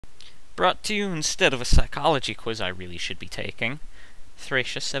Brought to you instead of a psychology quiz I really should be taking.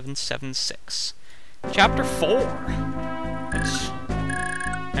 Thracia 776. Chapter 4!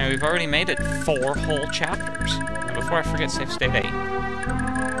 Now we've already made it 4 whole chapters. And before I forget, save state 8.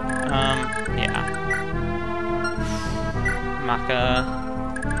 Yeah. Maka...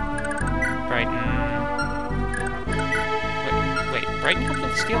 Brighton... Wait, Brighton comes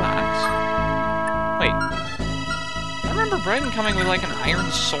with a steel axe? Wait. I remember Brighton coming with like an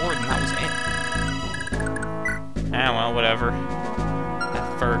iron sword and that was it. Ah, well, whatever.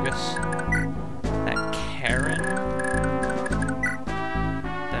 That Fergus. That Karen.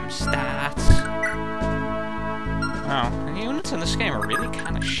 Them stats. Wow, the units in this game are really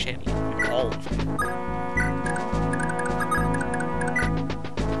kind of shitty. Like, all of them.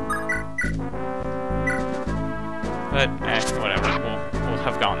 But, whatever. We'll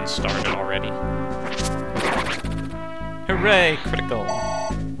have gotten started already. Hooray! Critical!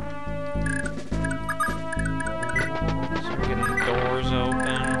 So we're getting the doors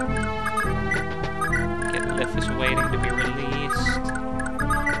open. Get Lifis waiting to be released.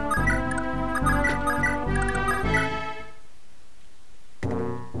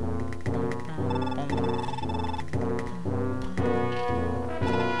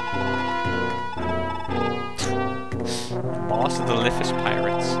 Boss of the Lifis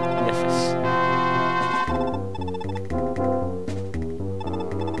pirates. Lifis.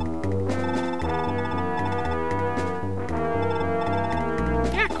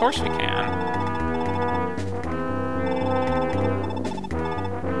 Yeah, of course we can.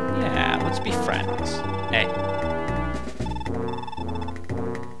 Yeah, let's be friends. Hey.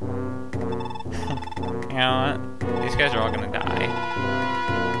 You know what? These guys are all gonna die.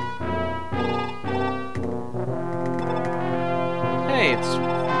 Hey, it's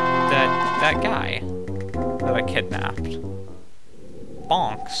that guy that I kidnapped.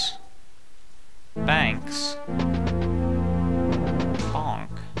 Bonks. Banks. Bonk.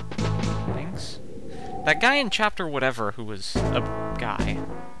 Banks? That guy in chapter whatever who was a guy.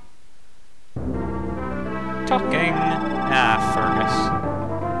 Talking. Ah, Fergus.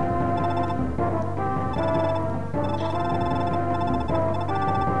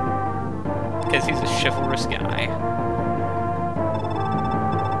 Because he's a chivalrous guy.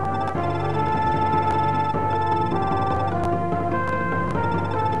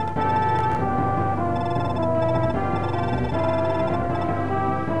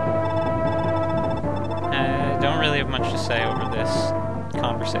 Much to say over this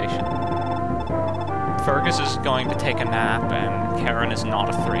conversation. Fergus is going to take a nap, and Karen is not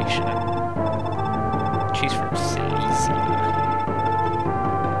a Thracian. She's from Thracia.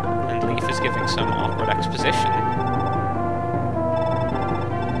 And Leaf is giving some awkward exposition.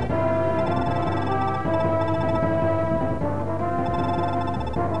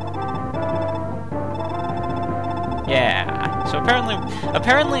 Yeah. So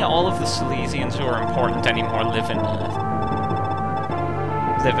apparently all of the Silesians who are important anymore live in a,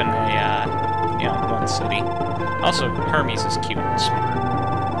 one city. Also, Hermes is cute and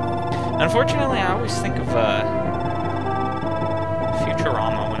smart. Unfortunately, I always think of,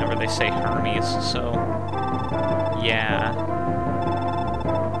 Futurama whenever they say Hermes, so, yeah.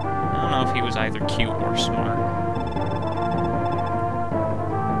 I don't know if he was either cute or smart.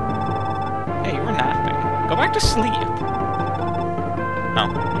 Hey, you were napping. Go back to sleep. Oh,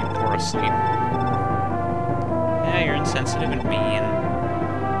 you were asleep. Yeah, you're insensitive and mean.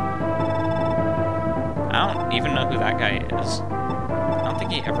 I don't even know who that guy is. I don't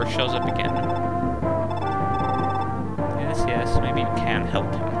think he ever shows up again. Yes, maybe you can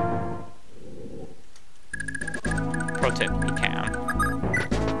help him. Pro tip, you can.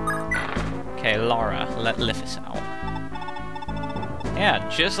 Okay, Lara, let Lifis out. Yeah,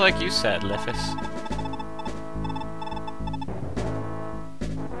 just like you said, Lifis.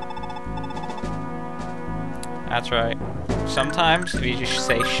 That's right. Sometimes, if you just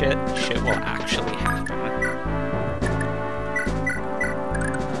say shit, shit will actually happen.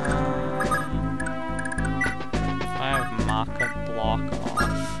 If I have Maka block off...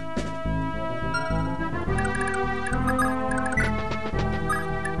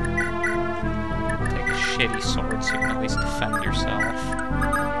 Take a shitty sword so you can at least defend yourself.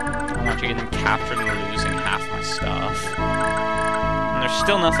 I don't want you getting captured and losing half my stuff. And there's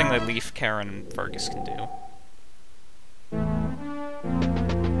still nothing that Leaf, Karen, and Fergus can do.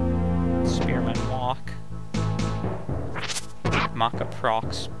 Walk. Maka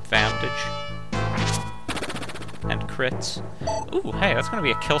procs, Vantage. And crits. Ooh, hey, that's gonna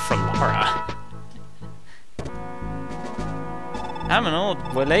be a kill for Lara. I'm an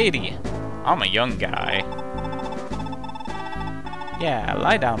old lady. I'm a young guy. Yeah,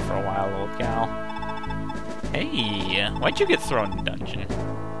 lie down for a while, old gal. Hey, why'd you get thrown in dungeon?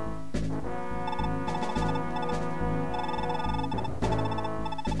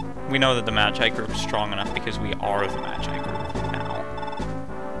 We know that the Magi group is strong enough because we are the Magi group now.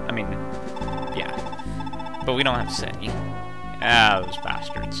 I mean, yeah. But we don't have SETI. Ah, those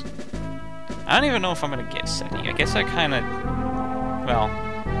bastards. I don't even know if I'm gonna get SETI. I guess I kinda... Well...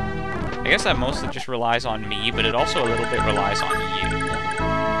 I guess that mostly just relies on me, but it also a little bit relies on you.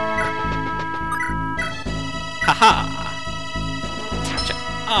 Haha!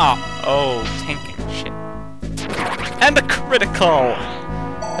 Oh, tanking shit. And a critical!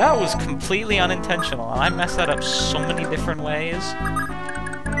 That was completely unintentional, and I messed that up so many different ways.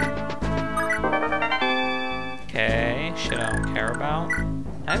 Okay, shit I don't care about.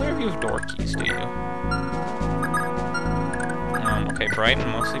 Neither of you have door keys, do you? Okay, Brighton,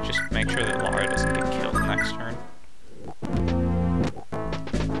 mostly just make sure that Lara doesn't get killed next turn.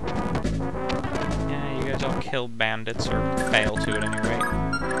 Yeah, you guys all kill bandits, or fail to at any rate.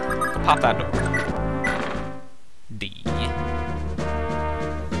 Pop that door. D.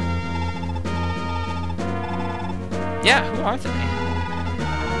 Yeah, who are they?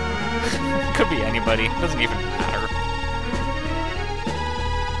 Could be anybody, doesn't even matter.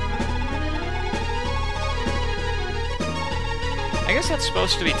 I guess that's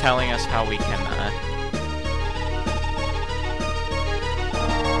supposed to be telling us how we can,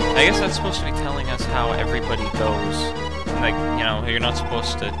 I guess that's supposed to be telling us how everybody goes. Like, you know, you're not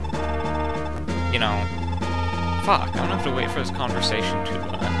supposed to, you know... Fuck, I'm gonna have to wait for this conversation to,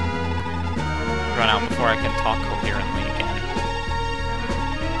 run out before I can talk coherently again.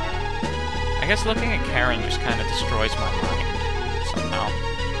 I guess looking at Karen just kind of destroys my mind, somehow.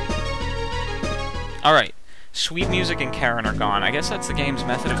 Alright. Sweet music and Karen are gone. I guess that's the game's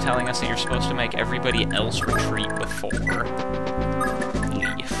method of telling us that you're supposed to make everybody else retreat before.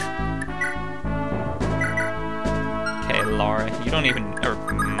 Leaf. Okay, Lara, you don't even... Or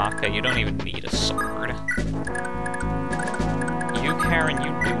Maka, you don't even need a sword. You, Karen,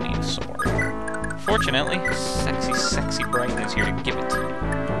 you do need a sword. Fortunately, sexy, sexy Brighton is here to give it to you.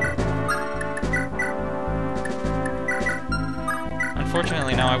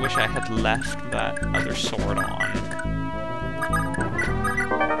 Unfortunately, now I wish I had left that other sword on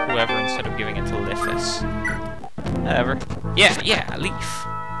whoever instead of giving it to Lithus. Whatever. Yeah, Leaf.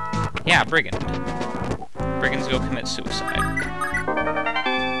 Yeah, Brigand. Brigands go commit suicide.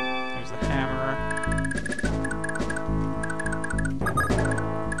 There's the hammer.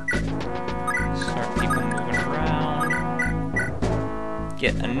 Start people moving around.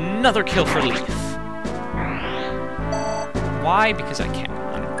 Get another kill for Leaf. Why? Because I can.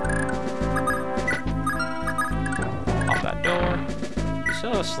 Pop that door. You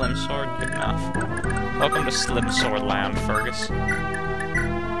still have a slim sword? Good enough. Welcome to Slim Sword Land, Fergus.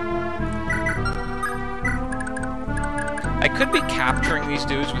 I could be capturing these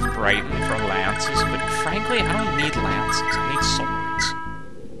dudes with Brighton for lances, but frankly, I don't need lances. I need swords.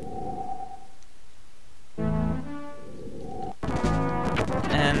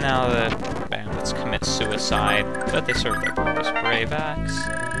 And now the bandits commit suicide, but they serve their purpose. Brave Axe.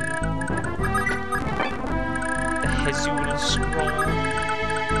 The Hezul Scroll.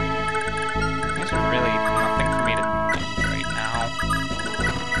 These are really nothing for me to do right now.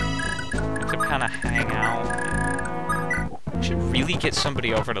 Except kind of hang out. I should really get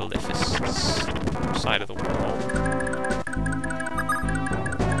somebody over to Lithus' side of the world.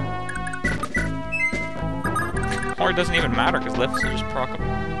 Or it doesn't even matter, because Lithus will just proc him.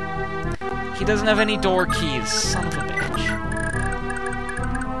 He doesn't have any door keys, son of a bitch.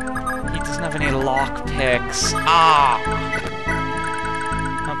 He doesn't have any lock picks. Ah!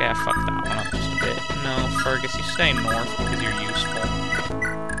 Okay, I fucked that one up just a bit. No, Fergus, you stay north because you're useful.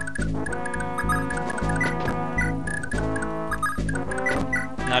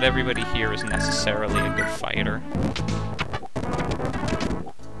 Not everybody here is necessarily a good fighter.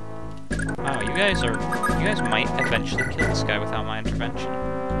 Wow, you guys might eventually kill this guy without my intervention.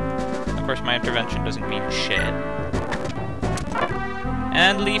 Of course, my intervention doesn't mean shit.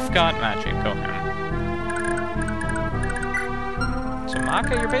 And Leaf got magic. Go him. So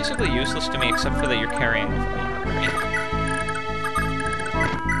Maka, you're basically useless to me except for that you're carrying the vulnerary.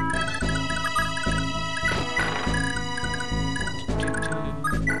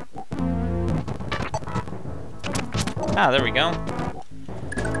 Ah, there we go.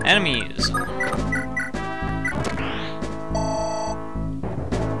 Enemies.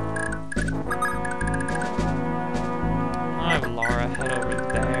 I have Lara head over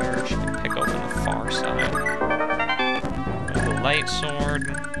there. She can pick open the far side. There's the light sword.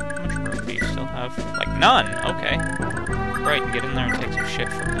 How much room do you still have? Like, none! Okay. Right, and get in there and take some shit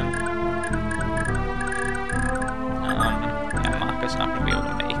from him. Yeah, Maka's not gonna be able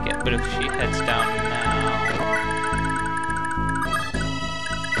to make it, but if she heads down now...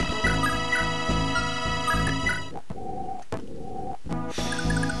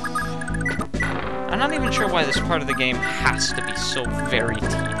 I'm not even sure why this part of the game has to be so very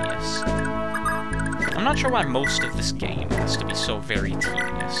tedious. I'm not sure why most of this game has to be so very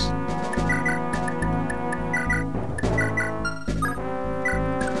tedious.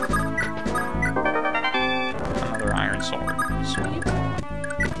 Another iron sword. Sweet.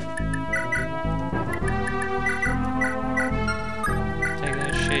 Take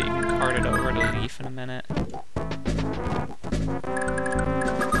that shit, you can cart it over to Leaf in a minute.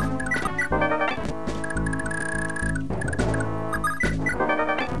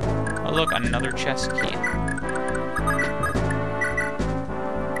 Oh look, another chest key.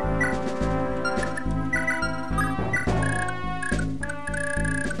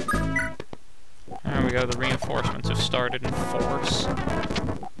 There we go, the reinforcements have started in force.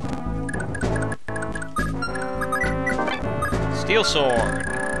 Steel sword!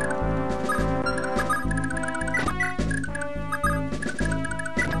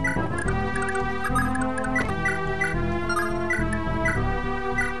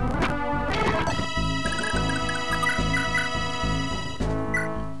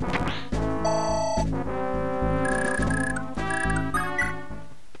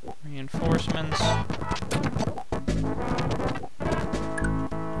 Reinforcements.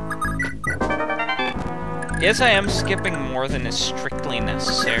 Yes, I am skipping more than is strictly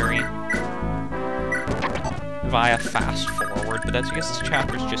necessary via fast forward, but that's, I guess this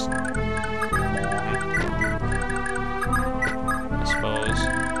chapter's just long, I suppose.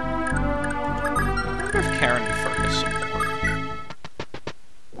 I wonder if Karen and Fergus support.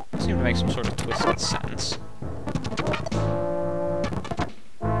 Seem to make some sort of twisted sense.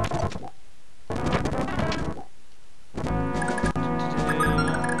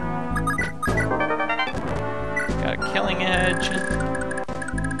 Killing edge.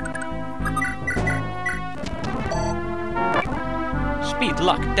 Speed,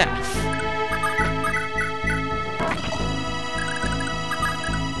 luck, death.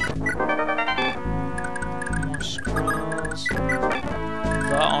 More scrolls.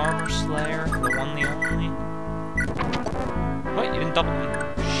 The Armor Slayer, the one, the only. What? You didn't double him.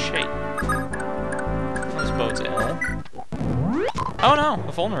 Shit. This bodes ill. Oh no!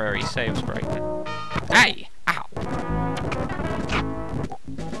 A vulnerary saves Brighton. Hey! Ow!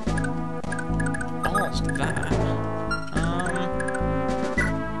 Balls to that. Oh,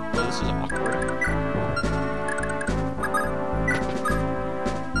 this is awkward.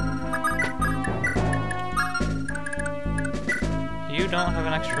 You don't have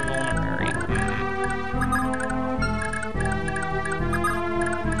an extra vulnerary.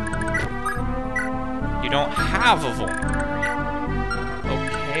 You don't have a vulnerary.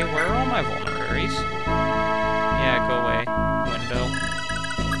 Okay, where are all my vulneraries? Yeah, go away. Window.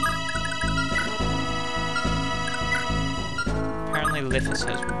 Apparently Lithus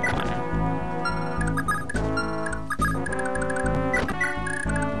has one.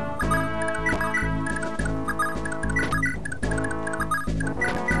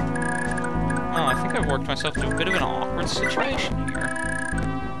 Oh, I think I've worked myself into a bit of an awkward situation here.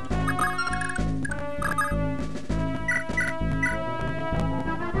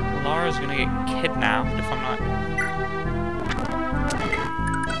 Lara's gonna get kidnapped if I'm not...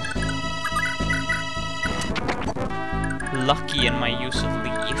 lucky in my use of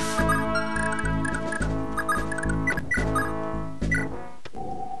Leaf.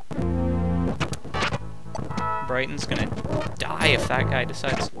 Brighton's gonna die if that guy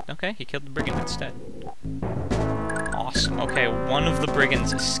decides... Okay, he killed the brigand instead. Awesome. Okay, one of the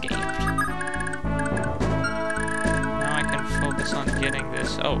brigands escaped. Now I can focus on getting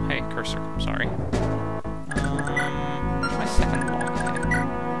this... Oh, hey, cursor. Sorry. Where's my second lockpick?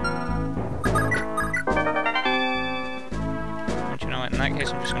 But you know what, in that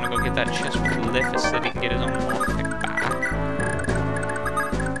case I'm just gonna go get that chest with Lithus so that he can get his own lockpick back.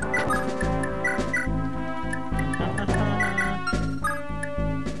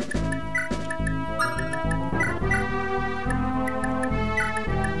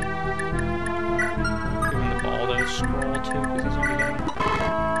 Scroll too, because he's already getting...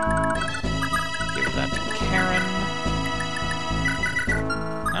 Give that to Karen.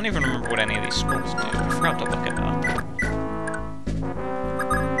 I don't even remember what any of these scrolls do. I forgot to look it up.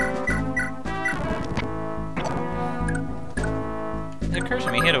 It occurs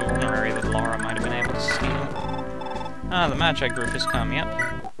to me he had a vulnerary that Lara might have been able to steal. Ah, the Magi group has come, yep.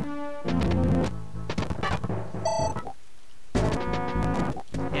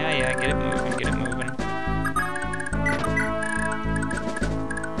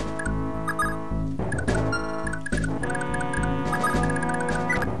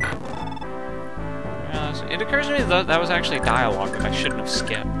 that was actually dialogue that I shouldn't have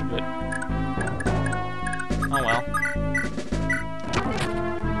skipped, but... oh well.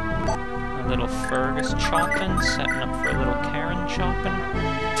 A little Fergus chopping, setting up for a little Karen chopping.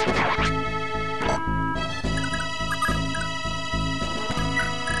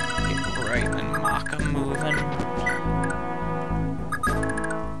 Get right and Maka moving.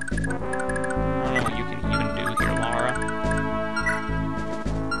 I don't know what you can even do here, Lara.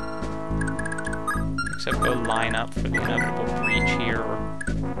 Except go line up for the inevitable breach here, or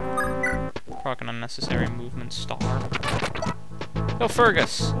proc an unnecessary movement star. Go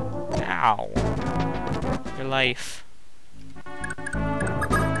Fergus! Ow. Your life.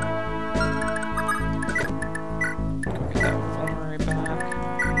 Go get that vulnerary back.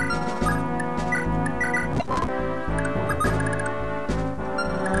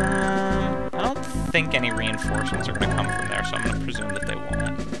 I don't think any reinforcements are going to come from there, so I'm going to presume that they won't.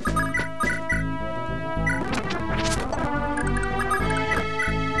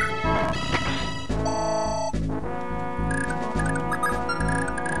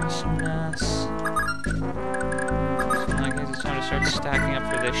 Start stacking up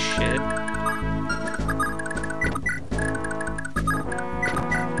for this shit.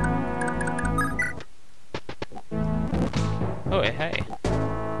 Oh, hey.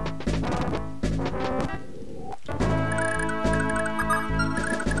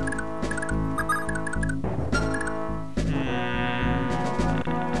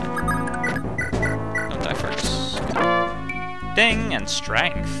 Don't die first. Ding, and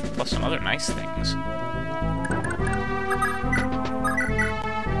strength, plus some other nice things.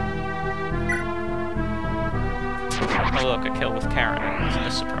 Oh look, a kill with Karen. Isn't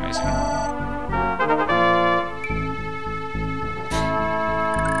this surprising?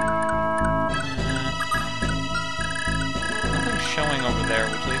 Nothing's showing over there,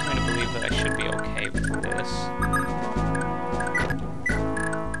 which leads me to believe that I should be okay with this.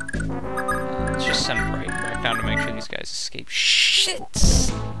 Let's just send Bright back down to make sure these guys escape.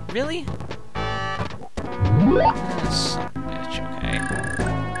 Shit! Really? Son of a bitch, okay.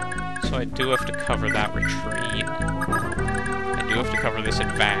 So I do have to cover that retreat. I do have to cover this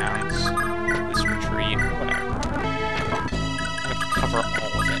advance, this retreat, whatever. I have to cover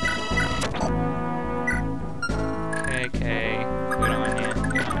all of it. Okay. Good on ya,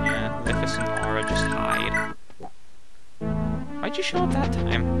 good on ya. Lycus and Lara just hide. Why'd you show up that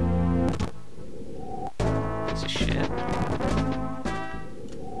time? Piece of shit.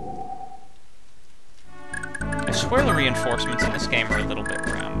 I swear the reinforcements in this game are a little bit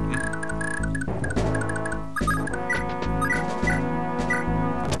random.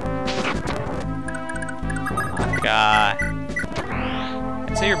 I'd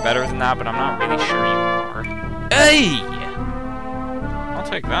say you're better than that, but I'm not really sure you are. Hey! I'll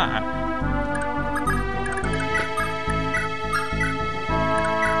take that.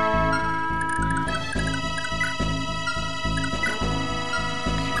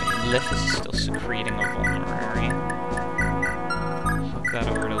 Okay, Lyphis is still secreting a vulnerary. Hug that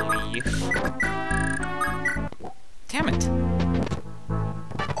over to Leaf. Damn it!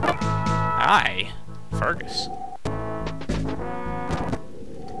 Hi, Fergus.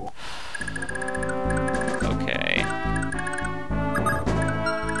 Okay.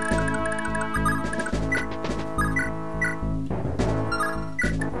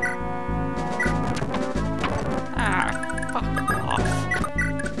 Ah, fuck off.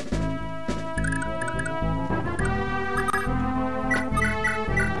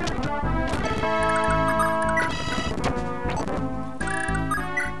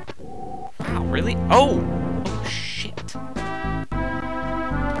 Wow, really? Oh! Oh, shit.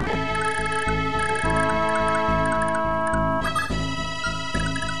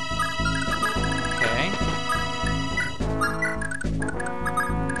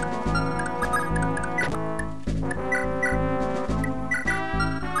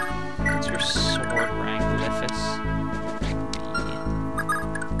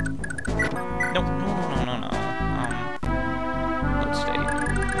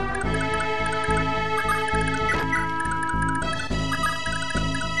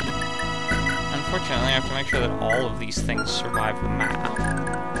 Unfortunately, I have to make sure that all of these things survive the map. No.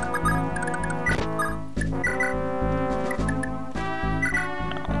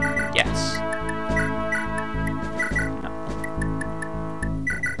 Yes.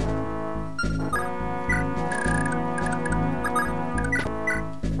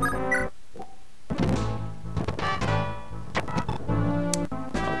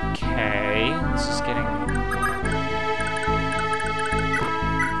 Okay, this is getting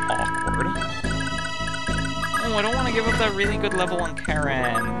awkward. I don't want to give up that really good level on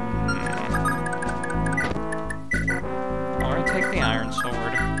Karen. the iron sword.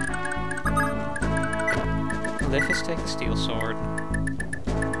 Lithus take the steel sword.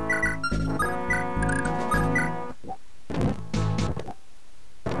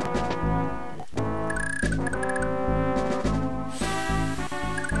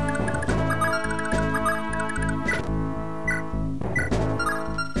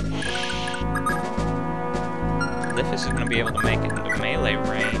 Lithus is going to be able to make it into melee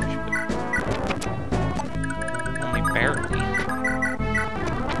range, but only barely.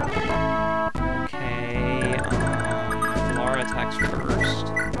 Okay, Laura attacks first.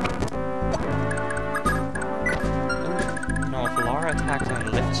 Ooh, no, if Laura attacks and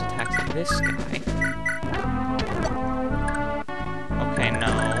Lithus attacks this guy. Okay,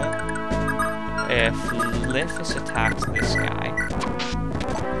 no. If Lithus attacks this guy,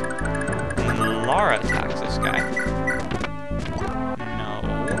 and Laura attacks this guy. No.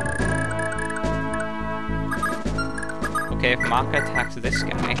 Okay, if Maka attacks this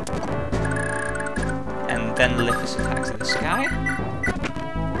guy, and then Lithus attacks this guy?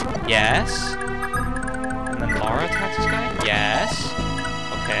 Yes. And then Laura attacks this guy? Yes.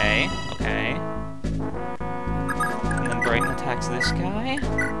 Okay, okay. And then Brighton attacks this guy?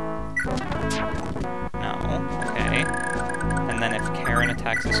 No, okay. And then if Karen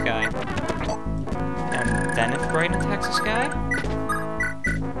attacks this guy? And then if Brighton attacks this guy?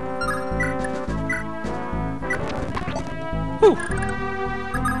 Whew!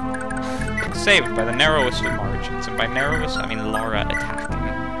 Saved by the narrowest of margins, and by narrowest, I mean Laura attacking.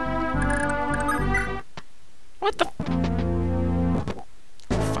 What the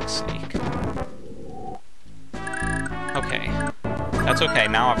for fuck's sake. Okay. That's okay,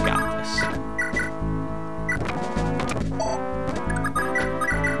 now I've got this.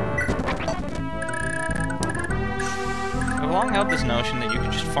 I've long held this notion that you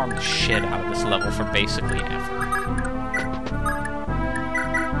can just farm the shit out of this level for basically ever.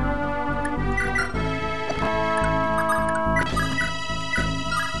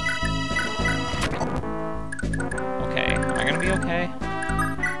 Okay, am I gonna be okay?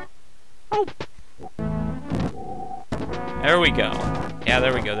 Oh! There we go. Yeah,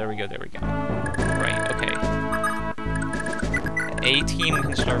 there we go, there we go, there we go. Right, okay. A team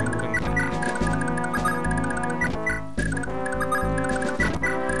can start moving back.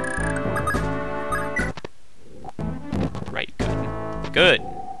 Right, good. Good!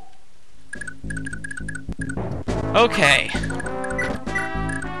 Okay.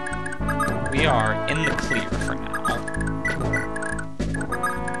 We are in the clear for now.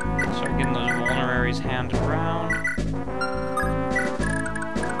 Start getting those vulneraries handed around.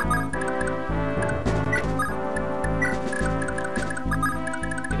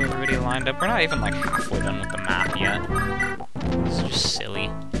 Get everybody lined up. We're not even like halfway done with the map yet. This is just silly.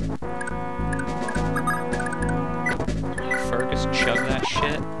 Fergus, chug that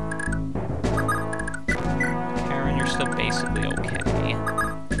shit. Karen, you're still basically okay.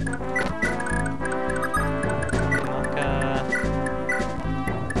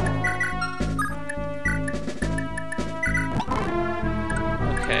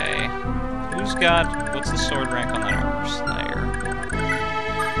 What's the sword rank on that armor slayer?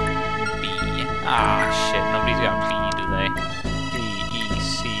 B. Ah, shit, nobody's got B, do they? D, E,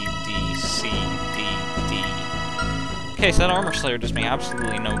 C, D, C, D, D. Okay, so that armor slayer does me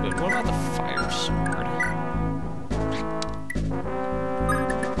absolutely no good. What about the fire sword?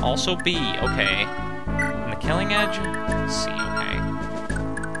 Also B, okay. And the killing edge? C, okay.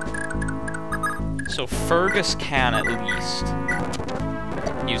 So Fergus can at least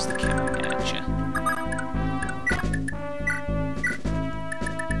use the killing edge.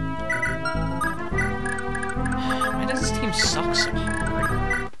 Why does this team suck so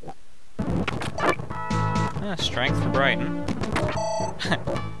hard? Strength for Brighton.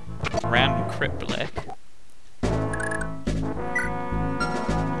 Random crit blick.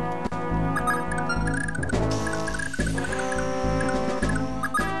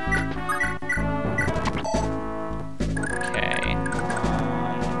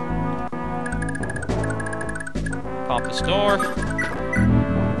 Pop this door.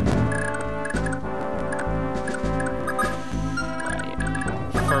 Right.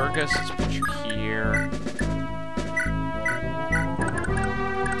 Fergus, let's put you here.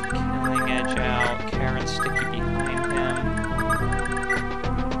 Killing edge out. Karen, stick you behind him.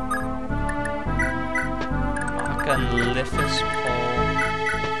 Maka and Lithus pull.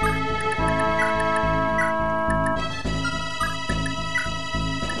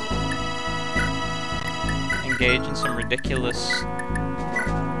 Engage in some ridiculous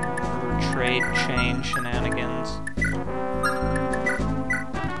trade chain shenanigans.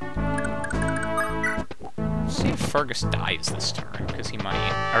 See if Fergus dies this turn, because he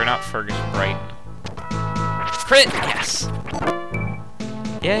might... Or not Fergus, Brighton. Crit! Yes!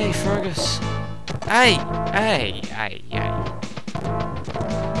 Yay, Fergus! Hey! Hey! Hey! Hey!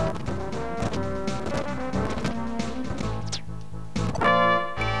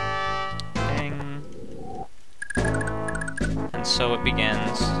 Ding. And so it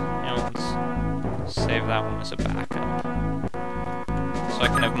begins. You know, let's save that one as a backup. So I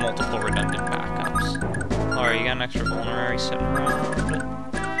can have multiple redundant backups. Alright, you got an extra vulnerary sitting around.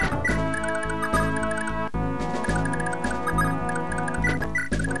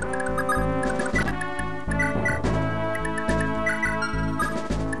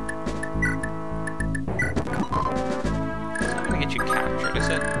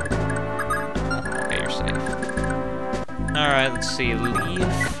 Alright, let's see. Leave.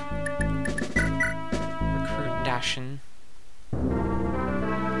 Recruit Dashin.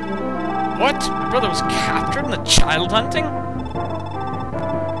 What? My brother was captured in the child hunting?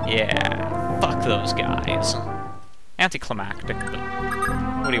 Yeah, fuck those guys. Anticlimactic, but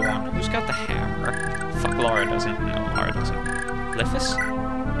what do you want? Who's got the hammer? Fuck, Laura doesn't. No, Laura doesn't. Liffus?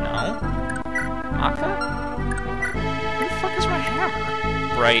 No. Akka? Who the fuck is my hammer?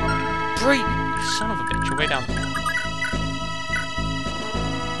 Brighton. Brighton! You son of a bitch, you're way down there.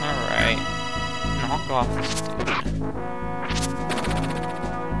 Alright. Knock off this dude.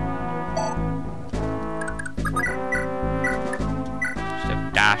 Just have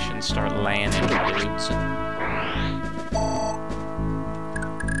dash and start laying into dudes.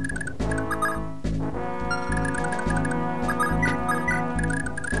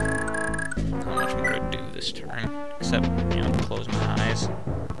 Not much more to do this turn. Except, you know, close my eyes.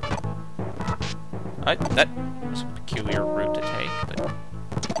 That was a peculiar route to take, but...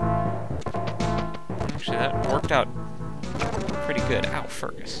 Actually, that worked out pretty good. Ow,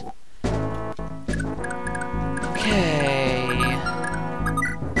 Fergus. Okay.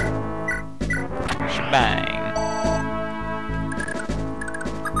 Shebang.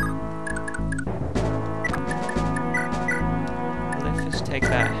 Liffus, take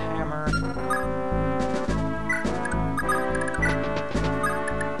that hammer.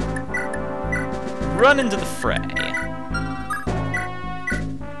 Run into the fray.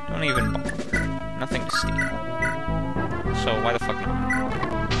 Don't even bother. Nothing to steal. So why the fuck not?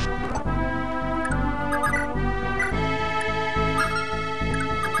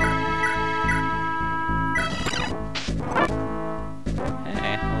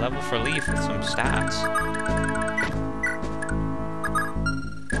 Hey, a level for Leaf with some stats.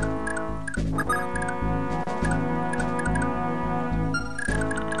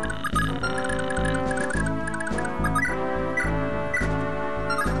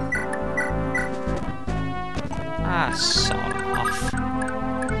 Ah, sod off.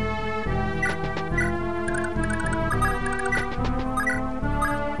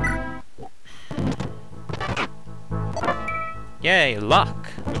 Yay, luck,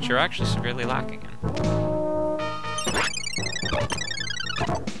 which you're actually severely lacking in.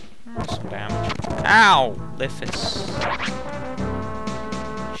 Some damage. Ow! Liffus.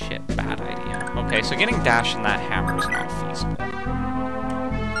 Shit, bad idea. Okay, so getting dash in that hammer is not feasible.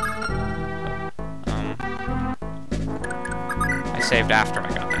 I saved after I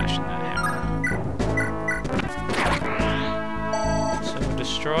got dash in that hammer. So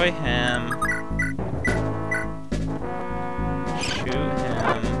destroy him. Shoot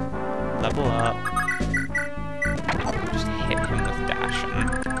him. Level up. Just hit him with dashing.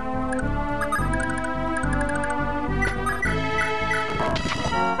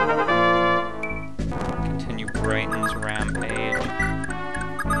 Continue Brighton's rampage.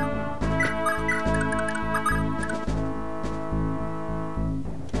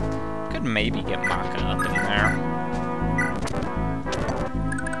 Could maybe get Maka up in there.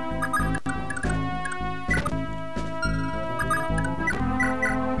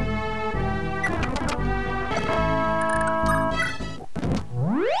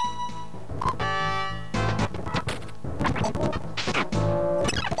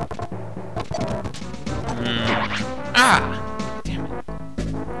 Ah! Damn it.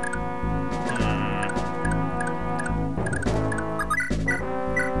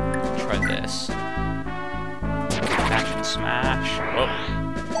 Try this. Action smash. Whoa.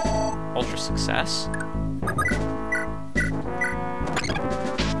 Ultra success.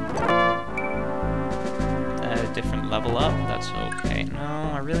 A different level up. That's okay.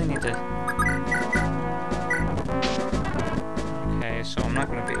 No, I really need to... Okay, so I'm not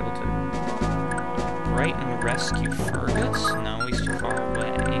going to be able to... Brighton rescue Fergus? No, he's too far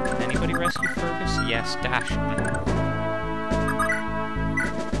away. Can anybody rescue Fergus? Yes, dash him.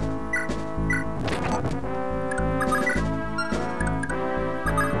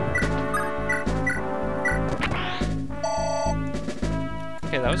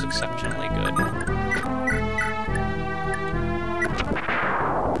 that was exceptionally good.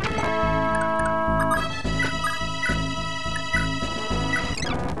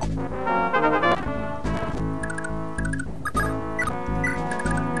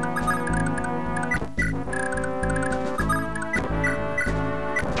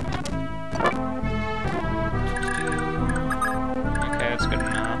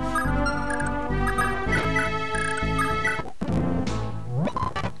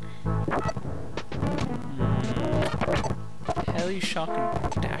 Shock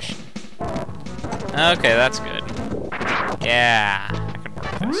and dash. Okay, that's good. Yeah, I can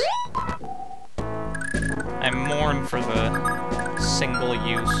work this. I mourn for the single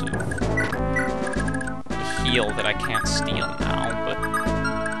use of the heal that I can't steal now, but...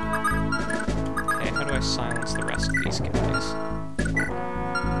 Okay, how do I silence the rest of these guys? I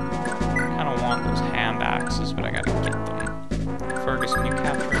kinda want those hand axes, but I gotta get them. Fergus, can you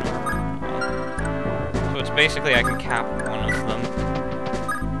capture them? So it's basically I can cap one of them.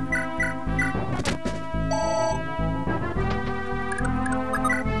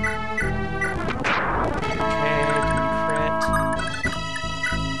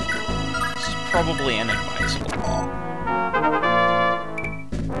 Probably inadvisable.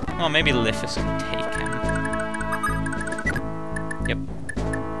 Well, maybe Lithus can take him. Yep.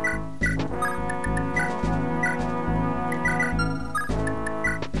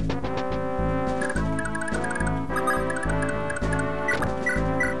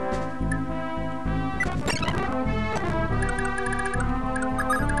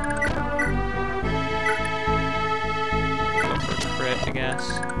 Go for a crit, I guess.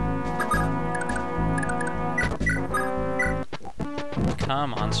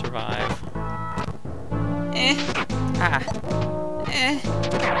 Come on, survive. Ah.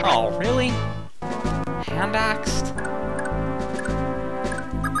 Oh, really? Hand-axed?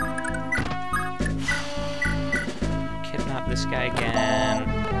 Kidnap this guy again.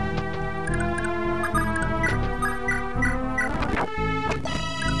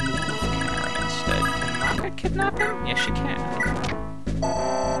 Karen instead. Can Maka kidnap him? Yes, she can.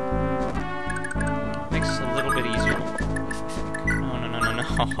 Makes it a little bit easier to work with, I think. No.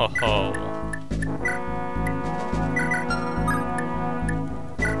 Ho, ho, ho.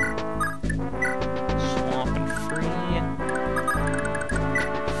 Swamp and free.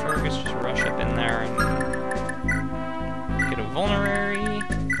 Fergus just rush up in there and get a vulnerary.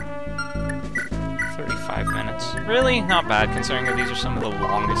 35 minutes. Really? Not bad, considering that these are some of the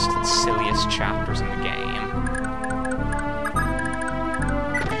longest and silliest chapters in the game.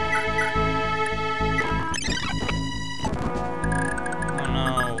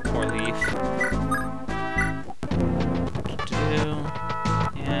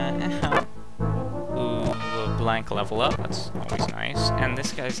 Blank level up, that's always nice. And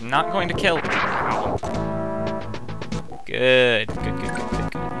this guy's not going to kill. Ow. Good.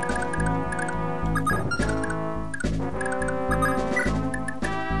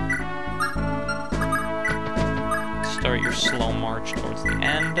 Start your slow march towards the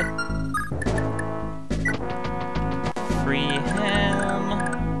end. Free him.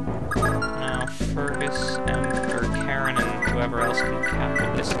 Now Fergus or Karen and whoever else can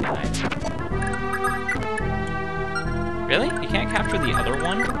capture this guy. Really? You can't capture the other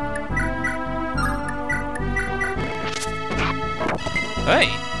one? Hey!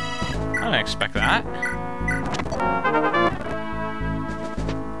 I didn't expect that.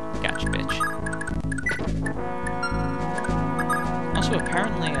 Gotcha, bitch. Also,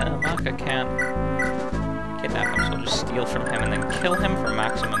 apparently, Maka can't kidnap him, so I'll just steal from him and then kill him for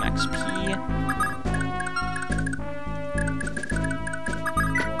maximum XP.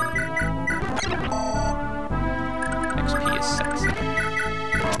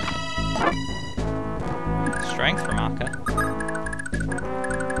 Strength for Maka.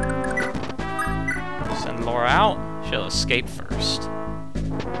 Send Laura out. She'll escape first.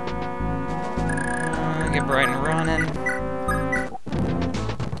 Get bright and running.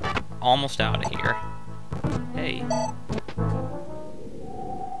 Almost out of here. Hey.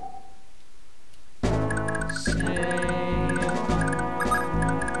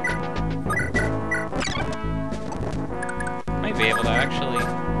 Might be able to actually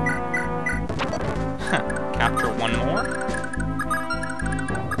capture one more.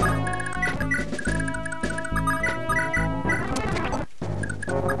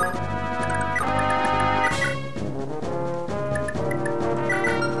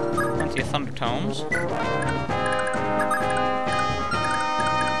 Plenty of Thunder Tomes.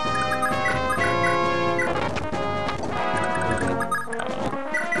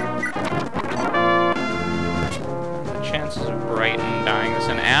 Chances of Brighton dying this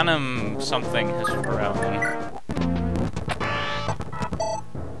in Anim something has grown.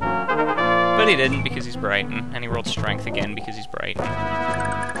 But he didn't because he's Brighton, and he rolled strength again because he's Brighton.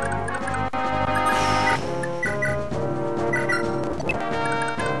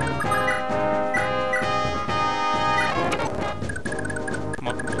 Come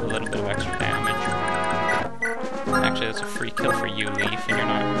up with a little bit of extra damage. Actually, that's a free kill for you, Leaf, and you're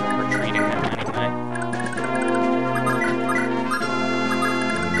not retreating him anyway.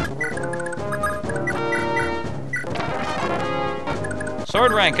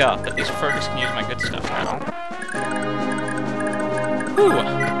 Sword rank up. At least Fergus can use my good stuff now. Whew!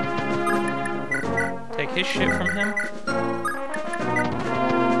 Take his shit from him.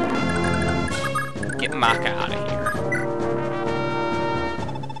 Get Maka out of here.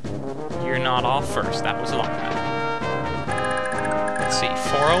 You're not off first. That was Lara. Let's see.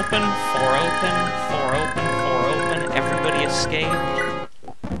 4 open, 4 open, 4 open, 4 open. Everybody escaped.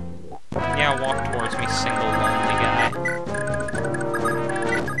 Yeah, walk towards me, single lonely guy.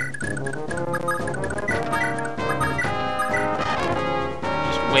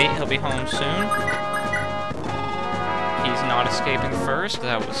 Wait, he'll be home soon. He's not escaping first.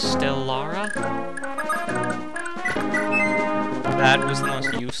 That was still Lara. That was the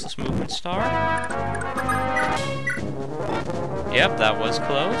most useless movement star. Yep, that was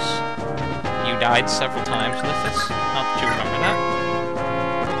close. You died several times, Lithis. Not that you remember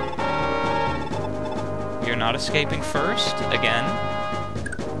that. You're not escaping first, again.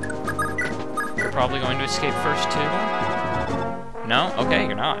 You're probably going to escape first, too. No? Okay,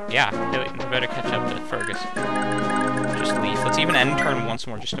 you're not. Yeah, you better catch up to Fergus. Just leave. Let's even end turn once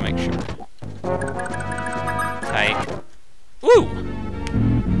more just to make sure. Tight. Woo!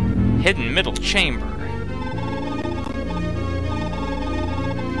 Hidden middle chamber.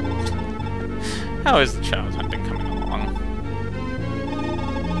 How is the child hunting coming along?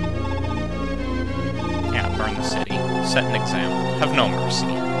 Yeah, burn the city. Set an example. Have no mercy.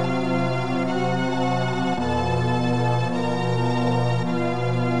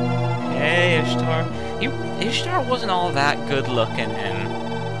 Hey, Ishtar. Ishtar wasn't all that good looking in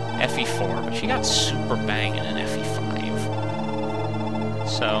FE4, but she got super banging in FE5.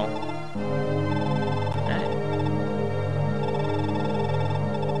 So,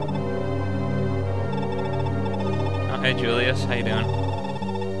 oh, hey Julius, how you doing?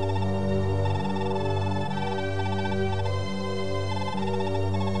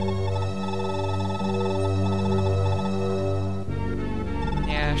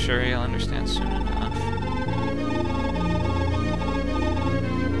 Sure, you'll understand soon enough.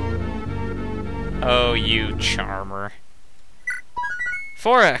 Oh, you charmer.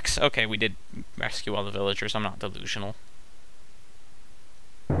 4x! Okay, we did rescue all the villagers. I'm not delusional.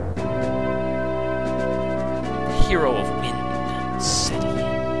 Hero of Wind City.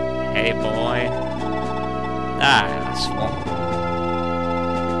 Hey, boy. Ah, asshole.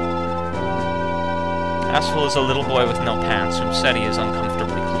 Asphalt is a little boy with no pants, whom Seti is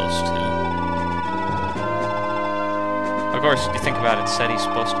uncomfortably close to. Of course, if you think about it, Seti's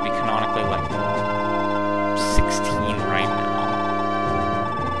supposed to be canonically, like, 16 right now.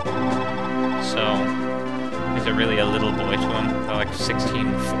 So, is it really a little boy to him? They're like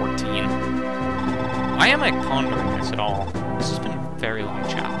 16, 14. Why am I pondering this at all? This has been a very long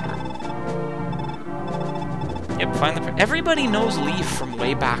chapter. Yep, find the... Everybody knows Leaf from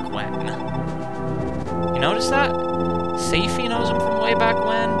way back when. You notice that? Safie knows him from way back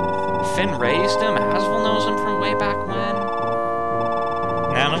when. Finn raised him. Asvel knows him from way back when.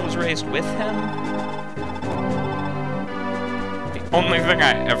 Nana was raised with him. The only thing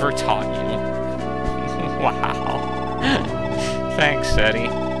I ever taught you. Wow. Thanks, Seti.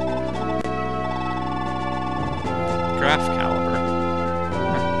 Graph caliber.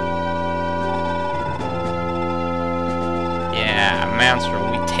 Yeah, Manster.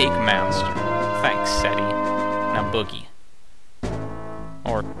 We take Manster. Thanks, Seti. Now boogie.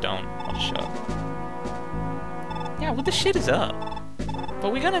 Or don't. I'll shut up. Yeah, what the shit is up?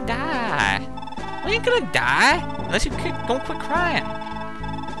 But we're gonna die. We ain't gonna die unless you don't quit crying.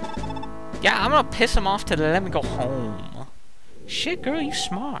 Yeah, I'm gonna piss him off to let me go home. Shit, girl, you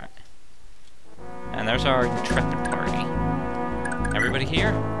smart. And there's our intrepid party. Everybody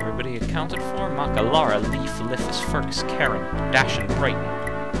here? Everybody accounted for? Maka, Lara, Leaf, Lithis, Fergus, Karen, Dash, and Brighton.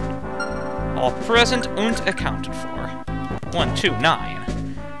 All present and accounted for. 1, 2, 9.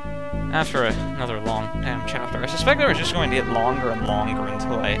 After another long damn chapter, I suspect they were just going to get longer and longer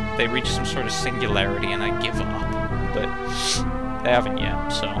until they reach some sort of singularity and I give up. But they haven't yet,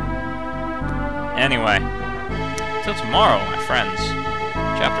 so... Anyway. Till tomorrow, my friends.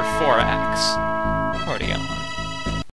 Chapter 4X. Party on.